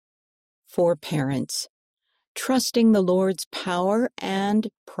For parents, trusting the Lord's power and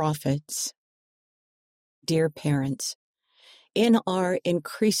prophets. Dear parents, in our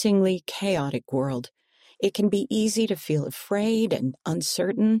increasingly chaotic world, it can be easy to feel afraid and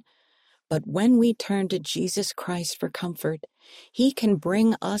uncertain, but when we turn to Jesus Christ for comfort, He can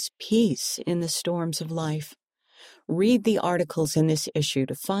bring us peace in the storms of life. Read the articles in this issue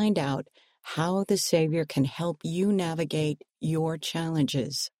to find out how the Savior can help you navigate your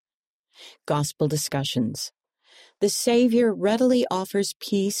challenges. Gospel discussions. The Savior readily offers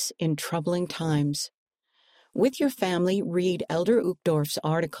peace in troubling times. With your family, read Elder Uchtdorf's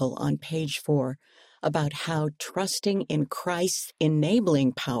article on page 4 about how trusting in Christ's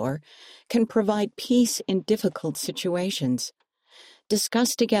enabling power can provide peace in difficult situations.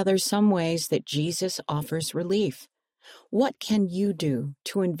 Discuss together some ways that Jesus offers relief. What can you do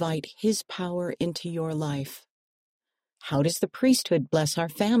to invite His power into your life? How does the priesthood bless our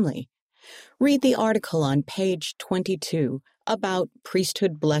family? Read the article on page 22 about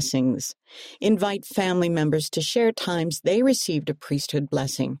priesthood blessings. Invite family members to share times they received a priesthood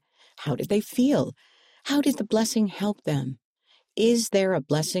blessing. How did they feel? How did the blessing help them? Is there a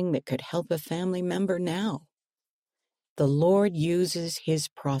blessing that could help a family member now? The Lord uses His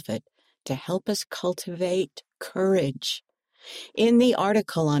prophet to help us cultivate courage. In the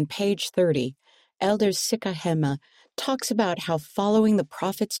article on page 30, Elder Sikahema talks about how following the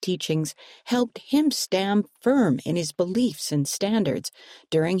prophet's teachings helped him stand firm in his beliefs and standards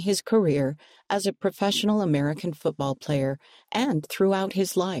during his career as a professional American football player and throughout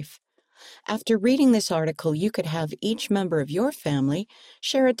his life. After reading this article, you could have each member of your family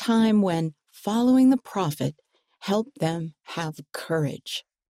share a time when following the prophet helped them have courage.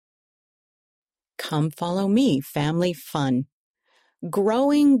 Come Follow Me Family Fun.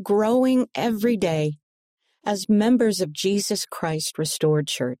 Growing every day. As members of Jesus Christ Restored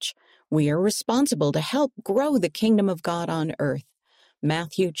Church, we are responsible to help grow the kingdom of God on earth.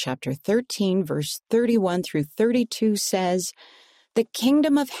 Matthew chapter 13, verse 31 through 32 says, "The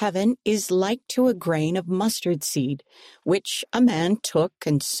kingdom of heaven is like to a grain of mustard seed, which a man took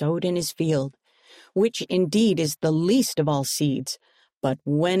and sowed in his field, which indeed is the least of all seeds. But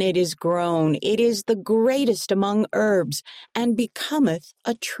when it is grown, it is the greatest among herbs, and becometh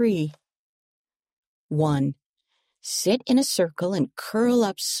a tree." 1. Sit in a circle and curl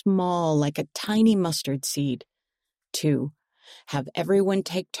up small like a tiny mustard seed. 2. Have everyone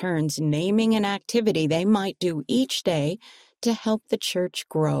take turns naming an activity they might do each day to help the church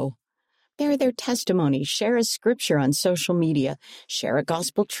grow. Bear their testimony, share a scripture on social media, share a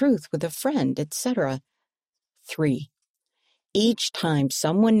gospel truth with a friend, etc. 3. Each time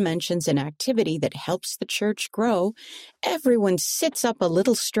someone mentions an activity that helps the church grow, everyone sits up a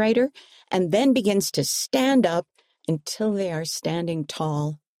little straighter and then begins to stand up until they are standing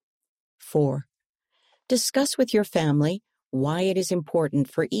tall. 4. Discuss with your family why it is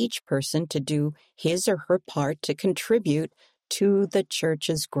important for each person to do his or her part to contribute to the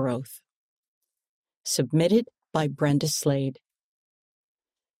church's growth. Submitted by Brenda Slade.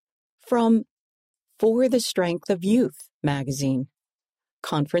 From For the Strength of Youth magazine,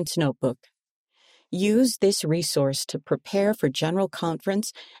 Conference Notebook. Use this resource to prepare for General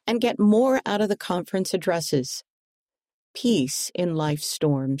Conference and get more out of the conference addresses. Peace in Life's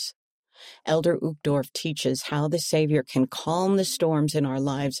Storms. Elder Uchtdorf teaches how the Savior can calm the storms in our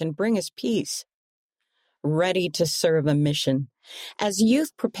lives and bring us peace. Ready to serve a mission. As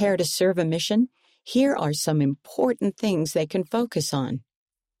youth prepare to serve a mission, here are some important things they can focus on.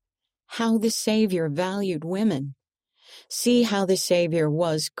 How the Savior valued women. See how the Savior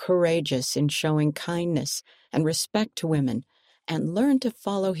was courageous in showing kindness and respect to women, and learn to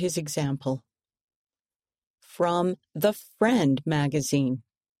follow His example. From The Friend magazine,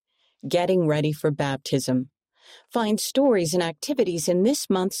 Getting Ready for Baptism. Find stories and activities in this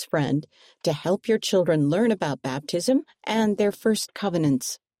month's Friend to help your children learn about baptism and their first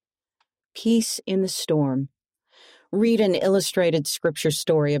covenants. Peace in the Storm. Read an illustrated scripture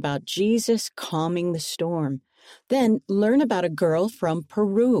story about Jesus calming the storm. Then learn about a girl from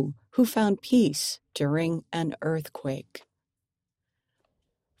Peru who found peace during an earthquake.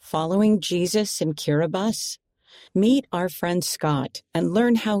 Following Jesus in Kiribati. Meet our friend Scott and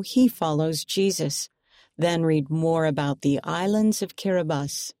learn how he follows Jesus. Then read more about the islands of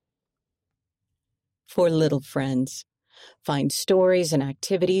Kiribati. For little friends. Find stories and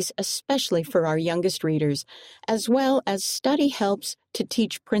activities, especially for our youngest readers, as well as study helps to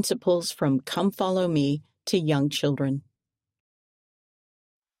teach principles from Come Follow Me to young children.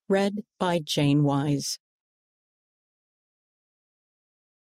 Read by Jane Wise.